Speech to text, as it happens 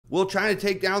Will China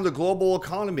take down the global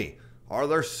economy? Are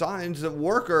there signs that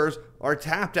workers are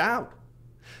tapped out?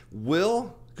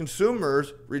 Will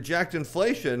consumers reject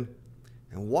inflation?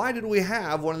 And why did we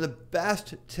have one of the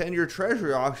best 10-year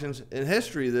Treasury auctions in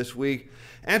history this week?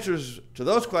 Answers to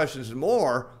those questions and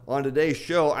more on today's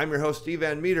show. I'm your host, Steven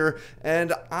Van Metre,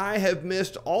 and I have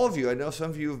missed all of you. I know some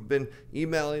of you have been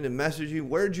emailing and messaging.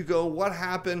 Where'd you go? What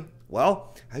happened?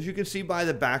 Well, as you can see by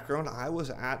the background, I was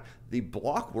at the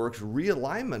Blockworks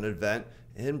realignment event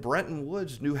in Bretton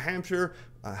Woods, New Hampshire,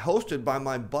 hosted by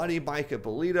my buddy Mike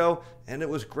Ippolito, and it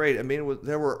was great. I mean,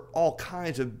 there were all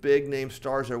kinds of big name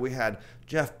stars there. We had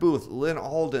Jeff Booth, Lynn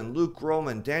Alden, Luke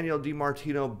Roman, Daniel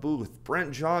DiMartino Booth,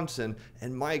 Brent Johnson,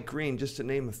 and Mike Green, just to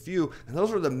name a few. And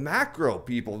those were the macro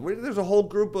people. There's a whole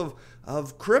group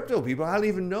of crypto people. I don't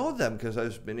even know them because,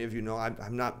 as many of you know,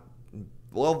 I'm not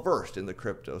well versed in the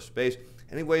crypto space.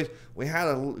 Anyways, we had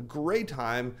a great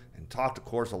time and talked, of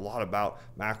course, a lot about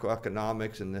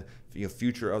macroeconomics and the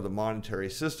future of the monetary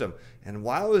system. And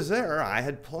while I was there, I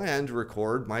had planned to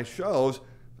record my shows.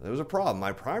 There was a problem.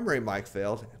 My primary mic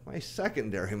failed. My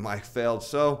secondary mic failed.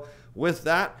 So with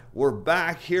that, we're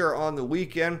back here on the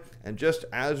weekend. And just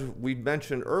as we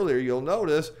mentioned earlier, you'll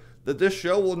notice that this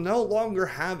show will no longer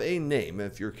have a name.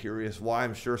 If you're curious why,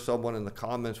 I'm sure someone in the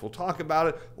comments will talk about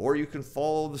it, or you can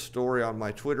follow the story on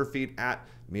my Twitter feed at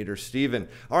Meter Steven.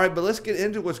 All right, but let's get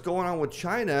into what's going on with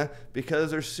China, because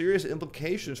there's serious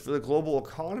implications for the global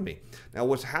economy. Now,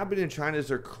 what's happening in China is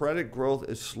their credit growth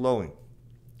is slowing.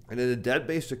 And in a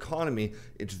debt-based economy,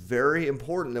 it's very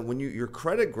important that when your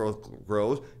credit growth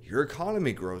grows, your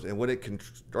economy grows. And when it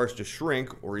starts to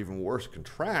shrink, or even worse,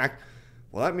 contract,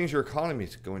 well, that means your economy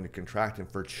is going to contract. And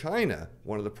for China,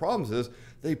 one of the problems is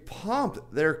they pump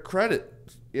their credit.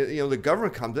 The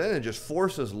government comes in and just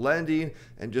forces lending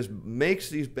and just makes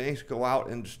these banks go out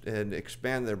and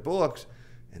expand their books.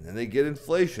 And then they get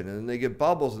inflation, and then they get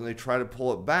bubbles, and they try to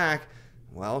pull it back.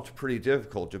 Well, it's pretty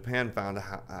difficult. Japan found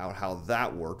out how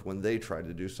that worked when they tried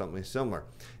to do something similar.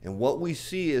 And what we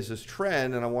see is this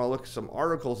trend, and I want to look at some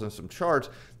articles and some charts,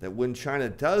 that when China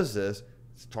does this,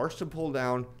 it starts to pull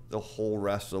down the whole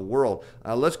rest of the world.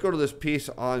 Let's go to this piece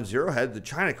on Zero Hedge. The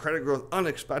China credit growth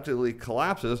unexpectedly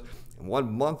collapses. And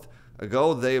 1 month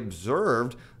ago, they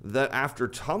observed that after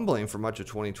tumbling for much of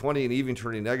 2020 and even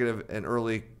turning negative in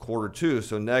early quarter 2,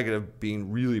 so negative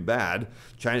being really bad,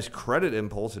 China's credit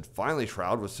impulse had finally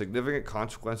trounced with significant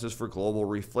consequences for global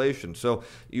reflation. So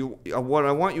what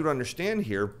I want you to understand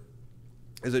here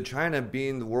is that China,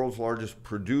 being the world's largest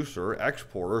producer,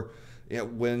 exporter,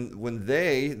 when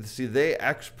they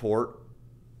export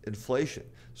inflation.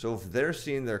 So if they're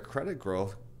seeing their credit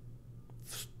growth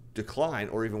decline,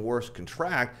 or even worse,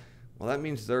 contract, well, that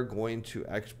means they're going to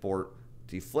export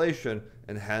deflation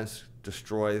and hence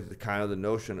destroy the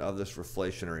notion of this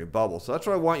reflationary bubble. So that's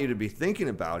what I want you to be thinking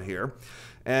about here.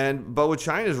 But with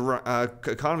China's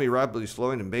economy rapidly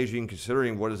slowing and Beijing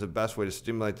considering what is the best way to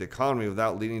stimulate the economy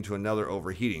without leading to another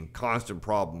overheating, constant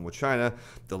problem with China,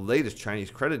 the latest Chinese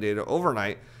credit data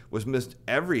overnight was missed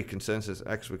every consensus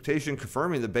expectation,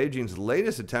 confirming that Beijing's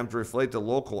latest attempt to reflate the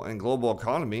local and global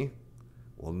economy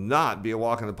will not be a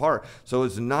walk in the park. So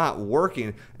it's not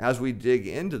working. As we dig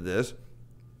into this,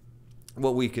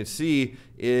 what we can see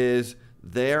is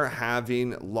they're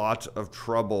having lots of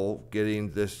trouble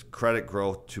getting this credit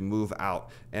growth to move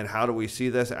out. And how do we see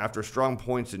this? After strong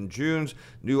points in June's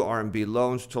new RMB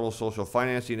loans, total social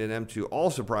financing, and M2 all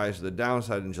surprised to the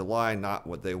downside in July, not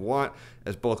what they want,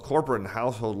 as both corporate and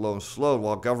household loans slowed,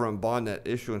 while government bond net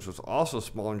issuance was also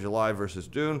small in July versus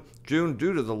June due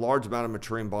to the large amount of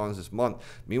maturing bonds this month.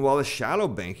 Meanwhile, the shadow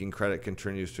banking credit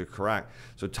continues to correct.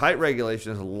 So tight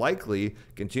regulations likely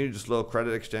continue to slow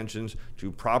credit extensions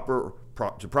to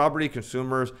property,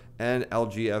 consumers, and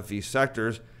LGFV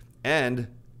sectors, and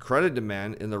credit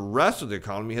demand in the rest of the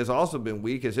economy has also been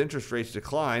weak as interest rates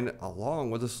decline,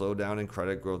 along with a slowdown in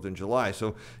credit growth in July.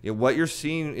 So what you're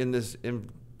seeing in this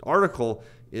article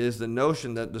is the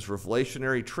notion that this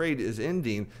reflationary trade is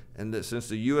ending, and that since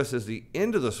the U.S. is the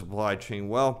end of the supply chain,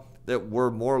 well, that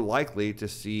we're more likely to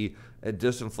see a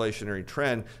disinflationary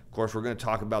trend. Of course, we're going to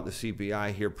talk about the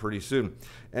CPI here pretty soon.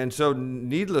 And so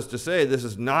needless to say, this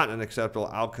is not an acceptable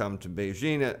outcome to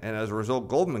Beijing. And as a result,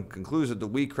 Goldman concludes that the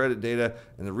weak credit data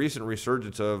and the recent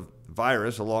resurgence of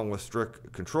virus, along with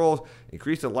strict controls,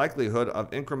 increase the likelihood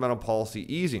of incremental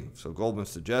policy easing. So Goldman's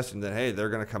suggesting that, hey, they're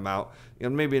going to come out,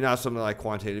 maybe not something like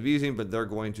quantitative easing, but they're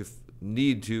going to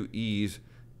need to ease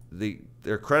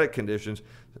their credit conditions.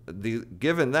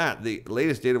 Given that the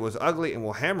latest data was ugly and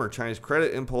will hammer China's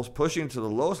credit impulse, pushing to the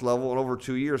lowest level in over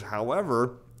 2 years.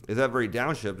 However, is that very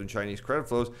downshift in Chinese credit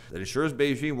flows that ensures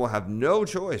Beijing will have no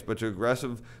choice but to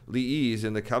aggressively ease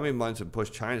in the coming months and push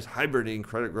China's hibernating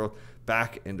credit growth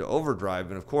back into overdrive,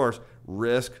 and of course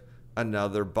risk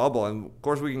another bubble. And of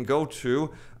course we can go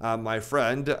to my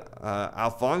friend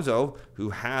Alfonso,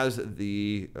 who has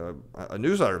a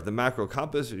newsletter, the Macro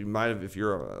Compass. You might have, if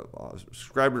you're a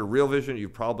subscriber to Real Vision, you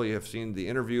probably have seen the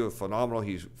interview. Phenomenal.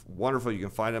 He's wonderful. You can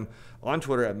find him on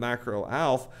Twitter at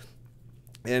MacroAlf.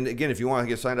 And again, if you want to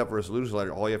get signed up for his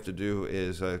newsletter, all you have to do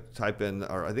is type in,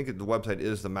 or I think the website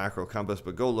is the Macro Compass,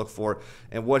 but go look for it.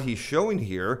 And what he's showing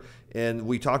here, and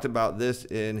we talked about this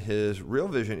in his Real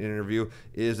Vision interview,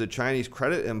 is the Chinese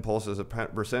credit impulse as a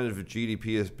percentage of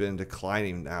GDP has been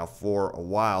declining now for a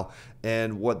while.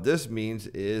 And what this means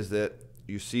is that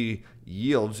you see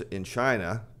yields in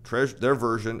China, their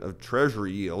version of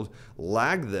treasury yield,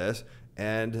 lag this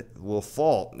and will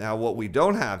fall. Now, what we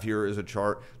don't have here is a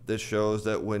chart that shows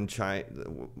that when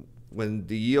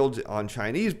the yields on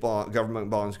Chinese government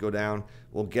bonds go down,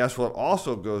 well, guess what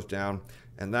also goes down?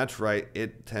 And that's right,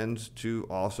 it tends to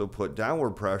also put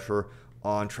downward pressure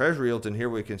on treasury yields. And here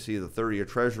we can see the 30-year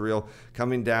treasury yield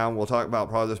coming down. We'll talk about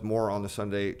probably this more on the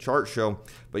Sunday chart show,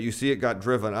 but you see it got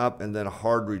driven up and then a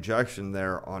hard rejection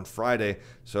there on Friday.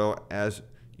 So as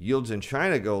yields in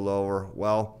China go lower,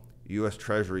 well, U.S.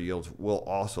 Treasury yields will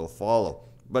also follow.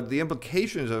 But the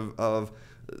implications of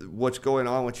what's going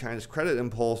on with China's credit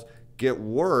impulse get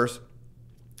worse.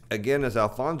 Again, as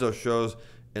Alfonso shows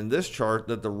in this chart,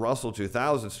 that the Russell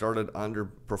 2000 started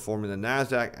underperforming the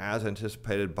NASDAQ as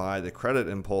anticipated by the credit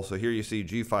impulse. So here you see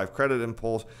G5 credit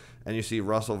impulse, and you see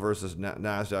Russell versus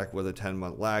NASDAQ with a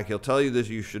 10-month lag. He'll tell you this,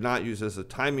 you should not use this as a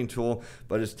timing tool,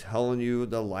 but it's telling you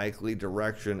the likely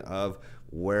direction of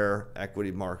where equity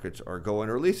markets are going,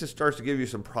 or at least it starts to give you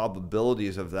some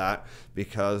probabilities of that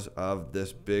because of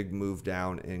this big move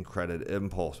down in credit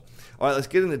impulse. All right, let's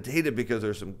get into data because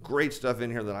there's some great stuff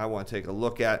in here that I want to take a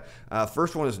look at.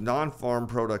 First one is non-farm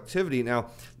productivity.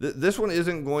 Now, this one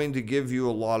isn't going to give you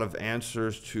a lot of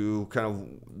answers to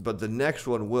but the next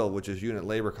one will, which is unit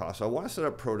labor costs. So I want to set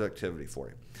up productivity for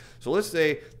you. So let's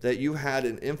say that you had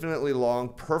an infinitely long,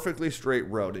 perfectly straight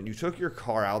road, and you took your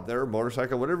car out there,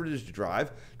 motorcycle, whatever it is you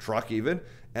drive, truck even,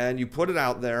 and you put it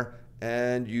out there,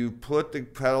 and you put the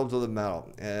pedal to the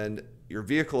metal, and your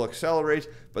vehicle accelerates,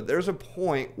 but there's a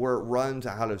point where it runs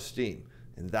out of steam.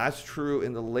 And that's true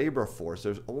in the labor force.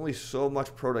 There's only so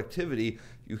much productivity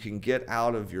you can get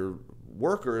out of your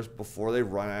workers before they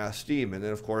run out of steam. And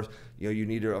then of course, you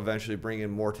need to eventually bring in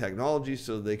more technology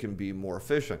so they can be more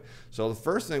efficient. So the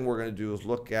first thing we're going to do is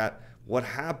look at what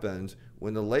happens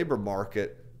when the labor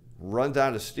market runs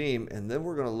out of steam, and then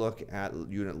we're going to look at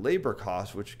unit labor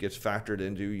costs, which gets factored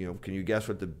into, can you guess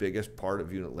what the biggest part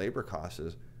of unit labor costs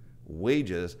is?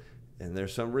 Wages. And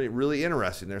there's some really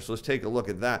interesting there. So let's take a look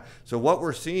at that. So what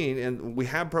we're seeing, and we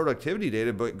have productivity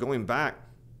data, but going back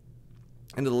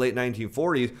into the late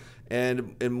 1940s,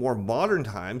 and in more modern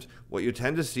times, what you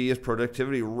tend to see is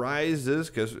productivity rises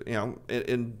because,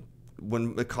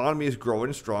 when the economy is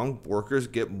growing strong, workers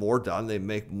get more done, they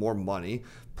make more money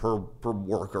per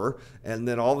worker, and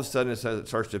then all of a sudden it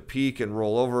starts to peak and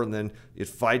roll over, and then it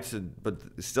fights, but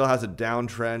it still has a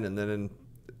downtrend, and then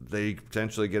they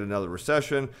potentially get another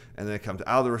recession, and then it comes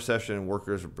out of the recession, and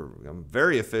workers become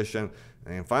very efficient,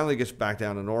 and it finally gets back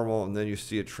down to normal, and then you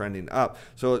see it trending up.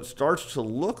 So it starts to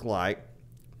look like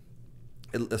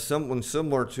something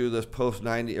similar to this late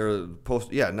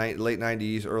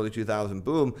 90s, early 2000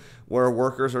 boom, where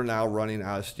workers are now running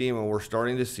out of steam, and we're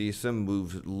starting to see some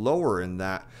moves lower in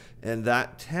that. And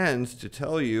that tends to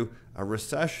tell you a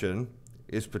recession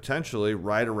is potentially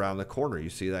right around the corner. You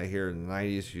see that here in the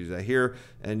 90s, you see that here,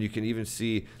 and you can even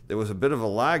see there was a bit of a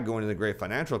lag going into the great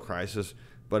financial crisis,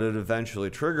 but it eventually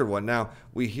triggered one. Now,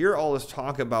 we hear all this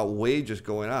talk about wages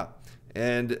going up,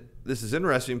 and this is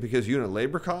interesting because unit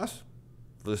labor costs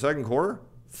for the second quarter,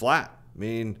 flat. I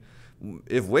mean,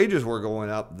 if wages were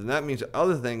going up, then that means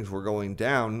other things were going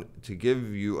down to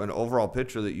give you an overall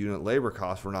picture that unit labor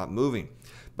costs were not moving.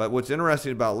 But what's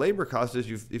interesting about labor costs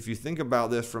is if you think about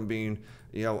this from being,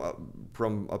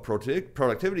 from a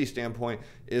productivity standpoint,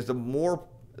 is the more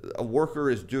a worker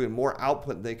is doing, more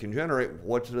output they can generate,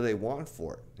 what do they want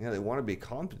for it? They want to be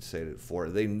compensated for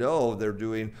it. They know they're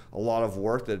doing a lot of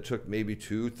work that it took maybe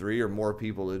 2, 3 or more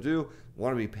people to do,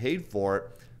 want to be paid for it.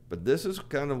 But this is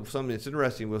kind of something that's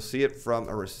interesting. We'll see it from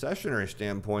a recessionary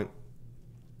standpoint.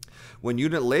 When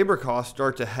unit labor costs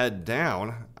start to head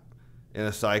down in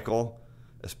a cycle,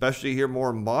 especially here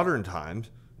more modern times,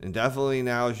 and definitely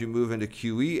now as you move into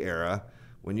QE era,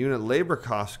 when unit labor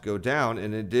costs go down,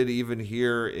 and it did even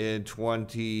here in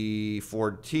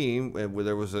 2014, where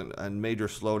there was a major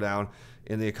slowdown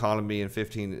in the economy in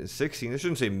 15 and 16. I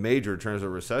shouldn't say major in terms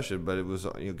of recession, but it was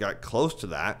got close to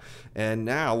that. And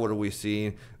now what are we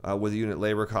seeing with unit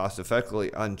labor costs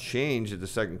effectively unchanged in the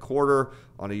second quarter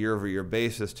on a year-over-year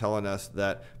basis, telling us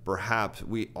that perhaps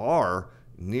we are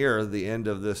near the end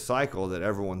of this cycle that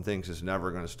everyone thinks is never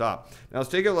going to stop. Now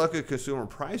let's take a look at consumer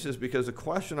prices, because the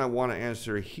question I want to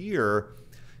answer here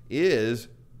is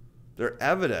there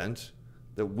evidence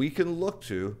that we can look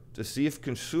to see if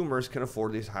consumers can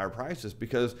afford these higher prices,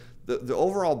 because the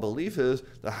overall belief is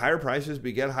the higher prices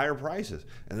beget higher prices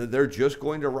and that they're just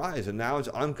going to rise, and now it's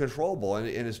uncontrollable and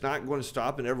it's not going to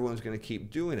stop and everyone's going to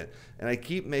keep doing it. And I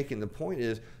keep making the point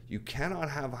is you cannot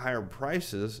have higher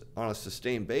prices on a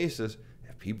sustained basis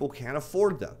if people can't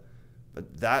afford them.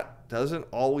 But that doesn't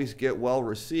always get well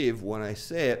received when I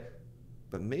say it.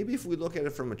 But maybe if we look at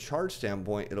it from a chart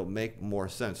standpoint, it'll make more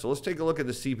sense. So let's take a look at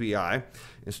the CPI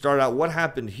and start out. What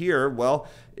happened here? Well,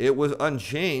 it was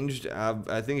unchanged.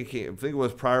 I think it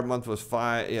was prior month was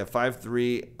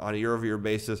 5.3 on a year-over-year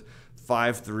basis,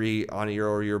 5.3 on a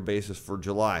year-over-year basis for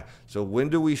July. So when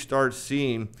do we start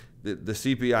seeing the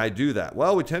CPI do that?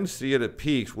 Well, we tend to see it at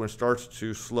peaks when it starts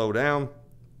to slow down.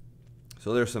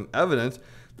 So there's some evidence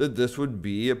that this would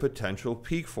be a potential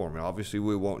peak for me. Obviously,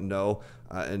 we won't know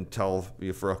until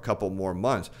for a couple more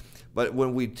months. But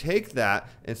when we take that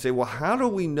and say, well, how do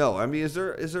we know? I mean, is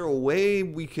there a way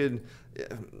we could,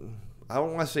 I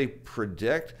don't want to say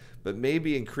predict, but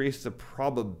maybe increase the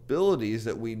probabilities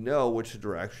that we know which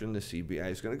direction the CPI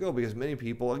is going to go? Because many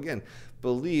people, again,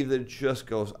 believe that it just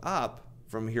goes up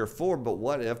from here forward. But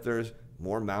what if there's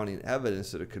more mounting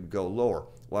evidence that it could go lower?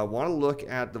 Well, I want to look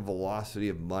at the velocity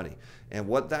of money. And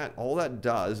what all that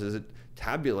does is it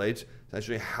tabulates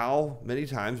essentially how many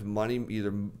times money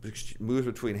either moves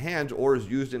between hands or is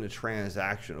used in a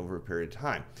transaction over a period of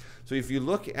time. So if you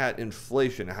look at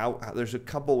inflation, how there's a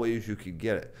couple ways you could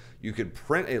get it. You could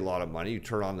print a lot of money. You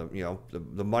turn on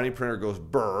the money printer goes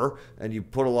burr, and you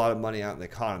put a lot of money out in the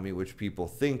economy, which people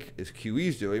think is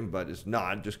QE's doing, but it's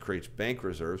not. It just creates bank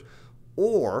reserves.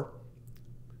 Or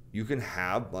you can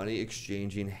have money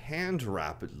exchanging hands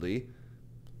rapidly,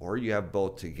 or you have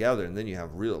both together, and then you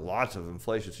have lots of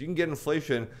inflation. So you can get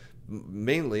inflation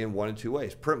mainly in one of two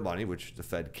ways: print money, which the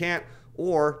Fed can't,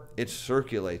 or it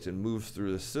circulates and moves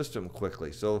through the system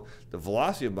quickly. So the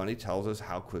velocity of money tells us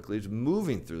how quickly it's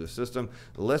moving through the system.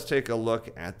 Let's take a look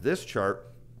at this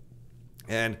chart.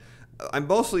 And I'm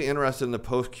mostly interested in the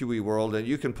post-QE world, and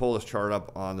you can pull this chart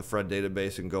up on the Fred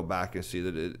database and go back and see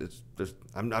that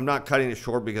I'm not cutting it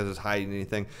short because it's hiding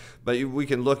anything, but we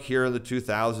can look here in the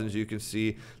 2000s. You can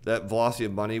see that velocity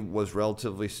of money was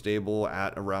relatively stable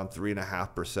at around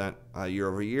 3.5% year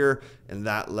over year, and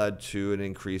that led to an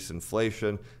increase in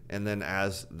inflation. And then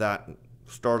as that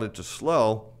started to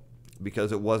slow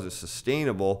because it wasn't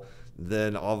sustainable,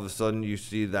 then all of a sudden you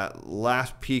see that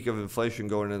last peak of inflation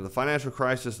going into the financial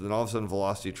crisis, and then all of a sudden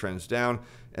velocity trends down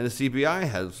and the CPI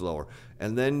heads lower.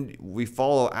 And then we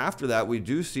follow after that, we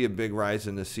do see a big rise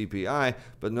in the CPI,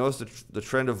 but notice the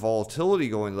trend of volatility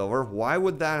going lower. Why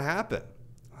would that happen?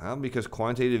 Well, because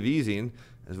quantitative easing,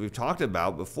 as we've talked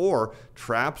about before,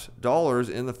 traps dollars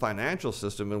in the financial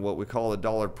system in what we call a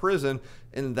dollar prison,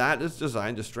 and that is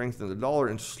designed to strengthen the dollar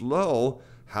and slow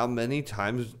how many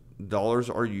times dollars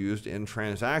are used in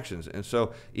transactions. And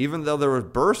so even though there were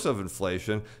bursts of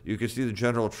inflation, you can see the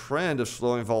general trend of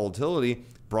slowing volatility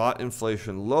brought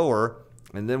inflation lower.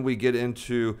 And then we get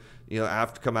into,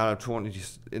 after come out of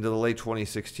into the late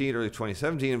 2016, early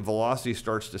 2017, and velocity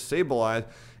starts to stabilize.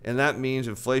 And that means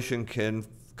inflation can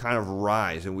kind of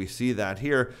rise. And we see that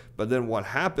here. But then what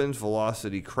happens?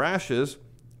 Velocity crashes.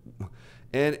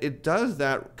 And it does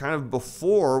that kind of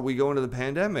before we go into the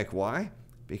pandemic. Why?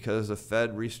 Because the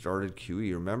Fed restarted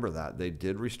QE. Remember that. They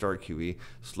did restart QE,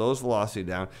 slows velocity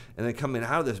down, and then coming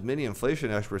out of this, many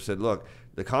inflation experts said, look,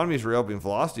 the economy's reopening,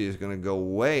 velocity is going to go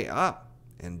way up,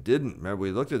 and didn't. Remember,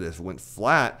 we looked at this, went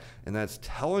flat, and that's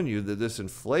telling you that this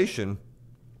inflation,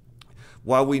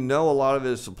 while we know a lot of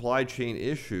it is supply chain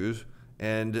issues,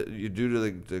 and due to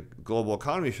the global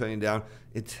economy shutting down,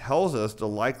 it tells us the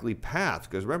likely path.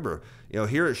 Because remember,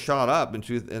 here it shot up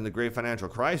in the great financial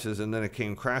crisis, and then it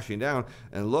came crashing down.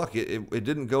 And look, it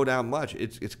didn't go down much.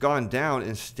 It's gone down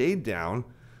and stayed down.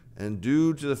 And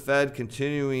due to the Fed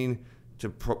continuing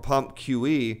to pump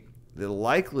QE, the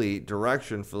likely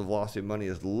direction for the velocity of money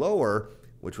is lower,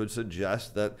 which would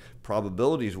suggest that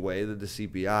probabilities weigh that the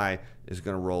CPI is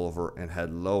going to roll over and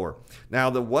head lower.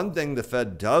 Now, the one thing the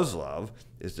Fed does love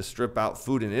is to strip out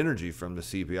food and energy from the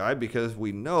CPI, because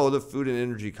we know that food and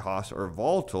energy costs are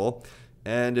volatile.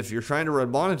 And if you're trying to run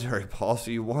monetary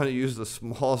policy, you want to use the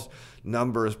smallest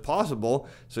number as possible.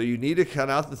 So you need to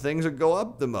cut out the things that go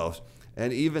up the most.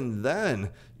 And even then,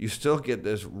 you still get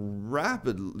this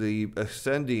rapidly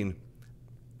ascending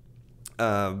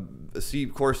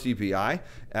core CPI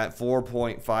at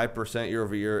 4.5% year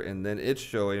over year, and then it's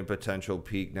showing a potential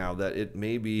peak now that it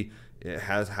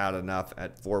has had enough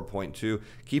at 4.2.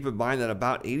 Keep in mind that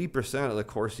about 80% of the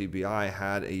core CPI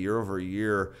had a year over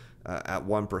year at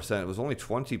 1%. It was only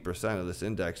 20% of this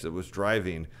index that was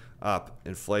driving up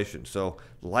inflation. So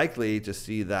likely to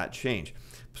see that change.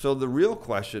 So the real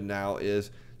question now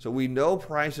is, so we know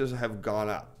prices have gone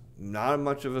up. Not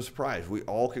much of a surprise. We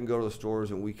all can go to the stores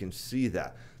and we can see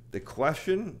that. The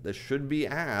question that should be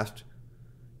asked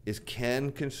is,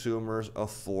 can consumers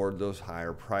afford those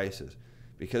higher prices?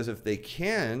 Because if they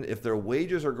can, if their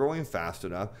wages are growing fast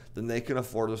enough, then they can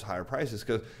afford those higher prices.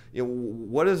 Because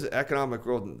what does economic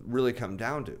growth really come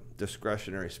down to?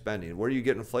 Discretionary spending. Where do you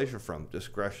get inflation from?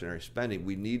 Discretionary spending.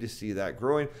 We need to see that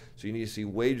growing, so you need to see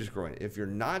wages growing. If you're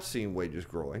not seeing wages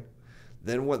growing,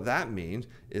 then what that means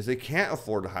is they can't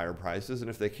afford higher prices, and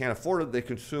if they can't afford it, they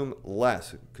consume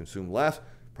less. Consume less,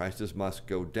 prices must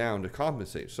go down to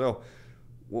compensate. So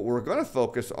what we're going to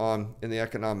focus on in the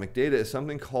economic data is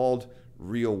something called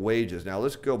real wages. Now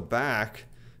let's go back,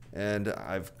 and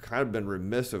I've kind of been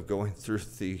remiss of going through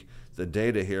the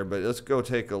data here, but let's go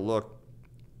take a look.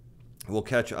 We'll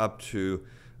catch up to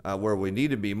where we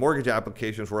need to be. Mortgage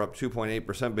applications were up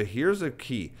 2.8%, but here's the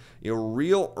key.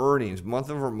 Real earnings month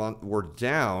over month were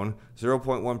down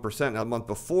 0.1%. Now, the month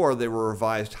before, they were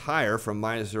revised higher from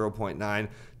minus 0.9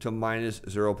 to minus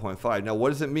 0.5. Now, what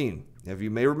does it mean? If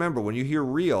you may remember, when you hear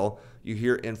real, you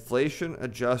hear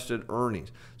inflation-adjusted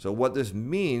earnings. So what this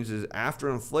means is after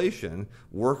inflation,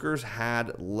 workers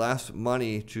had less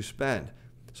money to spend.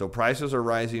 So prices are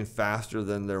rising faster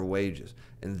than their wages,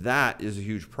 and that is a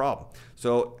huge problem.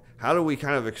 So how do we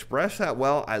kind of express that?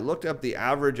 Well, I looked up the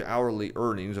average hourly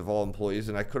earnings of all employees,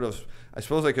 and I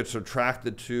suppose I could subtract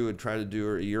the two and try to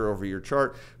do a year-over-year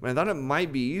chart, but I thought it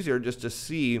might be easier just to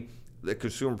see the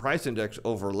consumer price index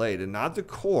overlaid and not the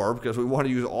core, because we want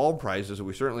to use all prices, and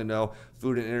we certainly know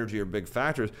food and energy are big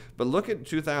factors. But look at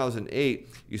 2008,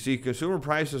 you see consumer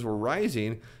prices were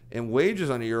rising and wages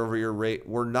on a year-over-year rate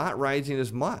were not rising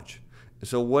as much.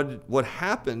 So what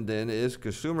happened then is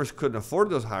consumers couldn't afford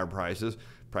those higher prices.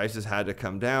 Prices had to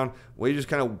come down. Wages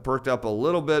kind of perked up a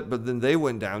little bit, but then they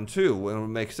went down too. And it would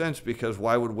make sense, because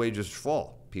why would wages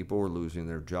fall? People were losing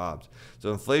their jobs.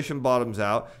 So inflation bottoms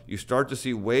out. You start to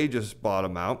see wages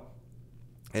bottom out.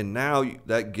 And now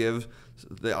that gives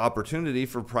the opportunity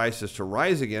for prices to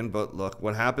rise again. But look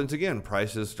what happens again.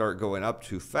 Prices start going up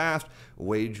too fast.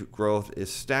 Wage growth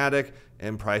is static,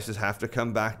 and prices have to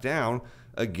come back down.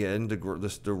 Again,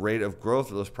 the rate of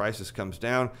growth of those prices comes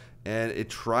down, and it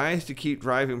tries to keep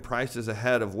driving prices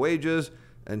ahead of wages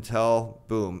until,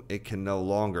 boom, it can no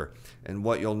longer. And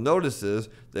what you'll notice is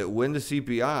that when the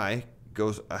CPI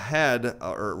goes ahead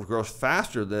or grows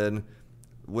faster than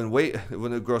when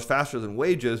it grows faster than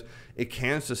wages, it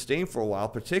can sustain for a while,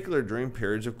 particularly during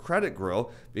periods of credit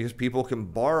growth, because people can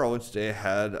borrow and stay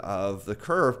ahead of the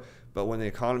curve. But when the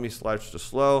economy starts to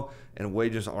slow and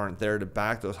wages aren't there to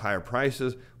back those higher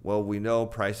prices, well, we know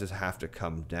prices have to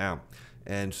come down.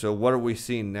 And so what are we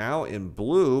seeing now? In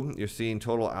blue, you're seeing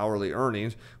total hourly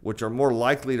earnings, which are more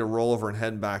likely to roll over and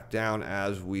head back down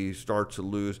as we start to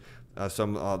lose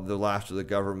some of the last of the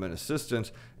government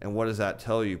assistance. And what does that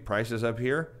tell you? Prices up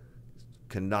here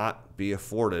cannot be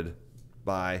afforded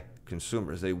by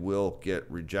consumers. They will get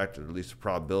rejected, at least the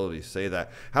probabilities say that.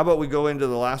 How about we go into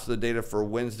the last of the data for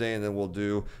Wednesday, and then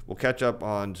we'll catch up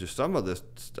on to some of this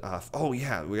stuff. Oh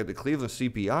yeah, we got the Cleveland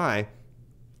CPI. I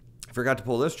forgot to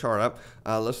pull this chart up.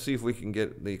 Let's see if we can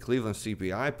get the Cleveland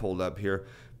CPI pulled up here,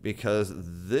 because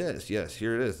this, yes,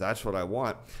 here it is. That's what I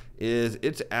want.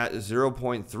 It's at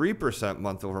 0.3%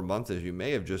 month over month, as you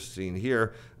may have just seen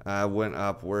here. Went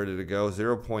up. Where did it go?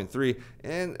 0.3,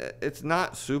 and it's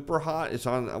not super hot. It's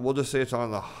on. We'll just say it's on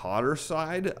the hotter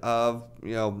side of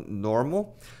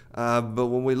normal. But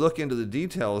when we look into the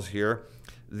details here,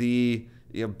 the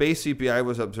base CPI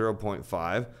was up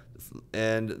 0.5.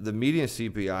 And the median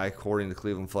CPI, according to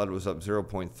Cleveland Flood, was up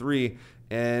 0.3.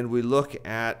 And we look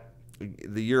at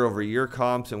the year-over-year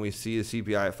comps, and we see the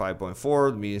CPI at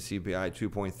 5.4, the median CPI at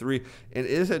 2.3. And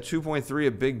is that 2.3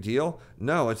 a big deal?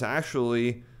 No, it's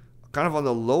actually kind of on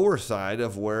the lower side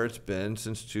of where it's been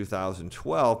since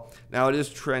 2012. Now, it is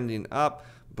trending up,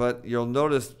 but you'll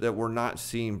notice that we're not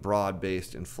seeing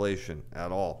broad-based inflation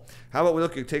at all. How about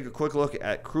we take a quick look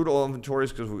at crude oil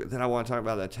inventories, because then I want to talk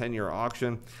about that 10-year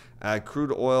auction.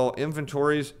 Crude oil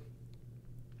inventories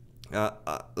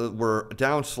were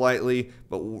down slightly,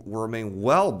 but remain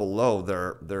well below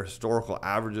their historical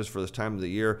averages for this time of the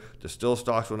year. Distill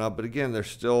stocks went up, but again, they're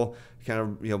still kind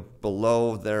of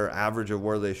below their average of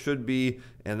where they should be,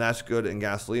 and that's good. And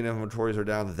gasoline inventories are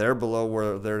down; they're below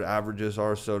where their averages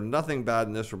are. So nothing bad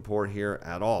in this report here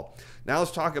at all. Now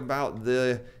let's talk about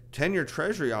the 10-year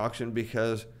Treasury auction,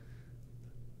 because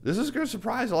this is going to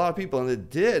surprise a lot of people, and it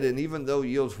did. And even though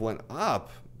yields went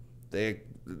up,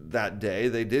 that day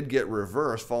they did get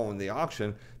reversed following the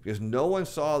auction, because no one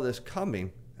saw this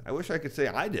coming. I wish I could say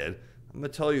I did. I'm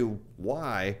going to tell you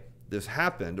why this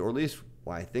happened, or at least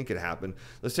why I think it happened.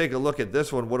 Let's take a look at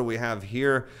this one. What do we have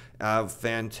here?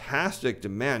 Fantastic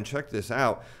demand. Check this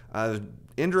out.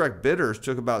 Indirect bidders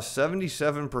took about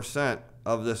 77%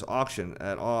 of this auction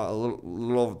at a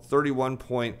little over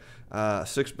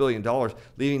 $31.6 billion,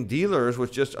 leaving dealers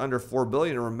with just under $4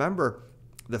 billion. And remember,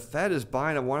 the Fed is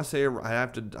buying, I want to say,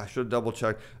 I should double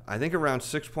check, I think around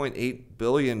 $6.8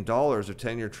 billion of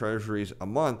 10-year treasuries a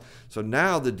month. So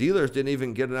now the dealers didn't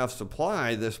even get enough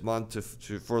supply this month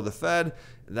for the Fed.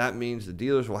 That means the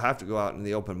dealers will have to go out in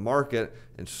the open market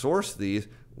and source these.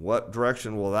 What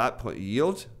direction will that put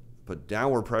yields? Put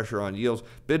downward pressure on yields.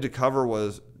 Bid to cover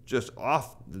was just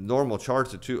off the normal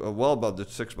charts at well above the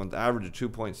 6-month average of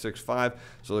 2.65.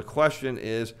 So the question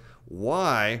is,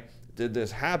 why did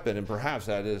this happen? And perhaps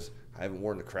that is, I haven't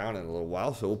worn the crown in a little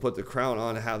while, so we'll put the crown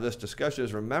on and have this discussion.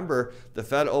 Is, remember, the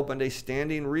Fed opened a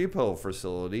standing repo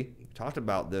facility. We talked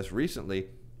about this recently,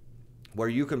 where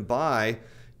you can buy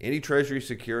any treasury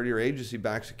security or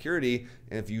agency-backed security,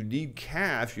 and if you need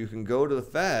cash, you can go to the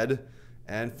Fed,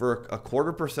 and for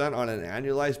 0.25% on an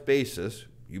annualized basis,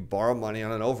 you borrow money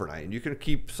on an overnight, and you can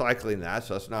keep cycling that,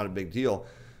 so that's not a big deal.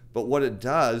 But what it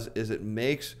does is it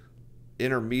makes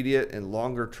intermediate and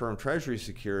longer term treasury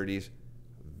securities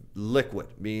liquid,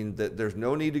 meaning that there's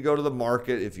no need to go to the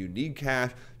market. If you need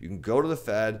cash, you can go to the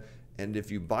Fed, and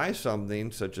if you buy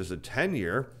something such as a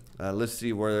 10-year, let's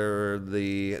see where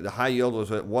the high yield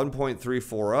was at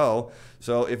 1.340.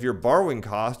 So if your borrowing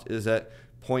cost is at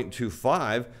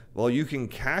 0.25, well, you can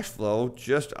cash flow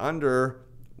just under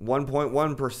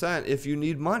 1.1% if you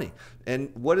need money.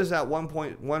 And what is that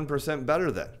 1.1%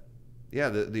 better than? Yeah,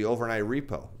 the overnight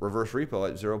repo, reverse repo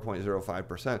at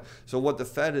 0.05%. So what the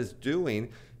Fed is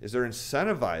doing is they're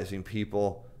incentivizing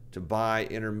people to buy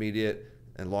intermediate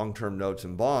and long-term notes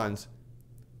and bonds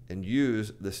and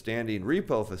use the standing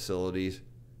repo facilities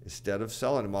instead of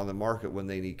selling them on the market when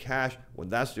they need cash. What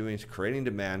that's doing is creating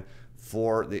demand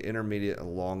for the intermediate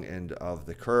and long end of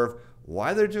the curve.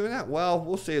 Why they're doing that? Well,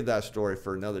 we'll save that story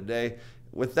for another day.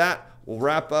 With that, we'll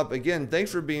wrap up. Again,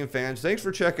 thanks for being fans. Thanks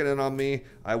for checking in on me.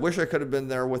 I wish I could have been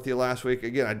there with you last week.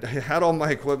 Again, I had all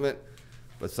my equipment,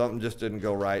 but something just didn't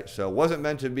go right. So it wasn't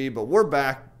meant to be, but we're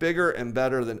back bigger and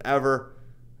better than ever.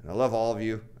 And I love all of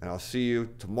you, and I'll see you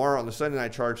tomorrow on the Sunday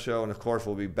Night Chart Show. And of course,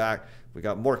 we'll be back. We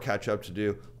got more catch up to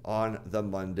do on the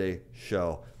Monday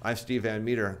show. I'm Steve Van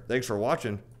Metre. Thanks for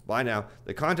watching. Bye now.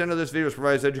 The content of this video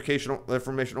provides educational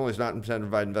information only. Is not intended to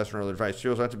provide investment or other advice.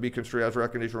 Shows not to be construed as a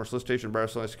recommendation or solicitation by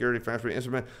selling security, financial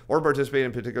instrument, or participate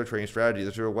in particular trading strategy.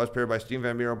 This video was prepared by Steven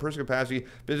Van Metre on personal capacity.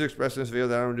 Business expressed in this video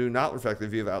that I do not reflect the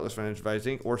view of Atlas Financial Advice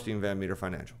Inc. or Steven Van Metre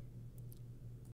Financial.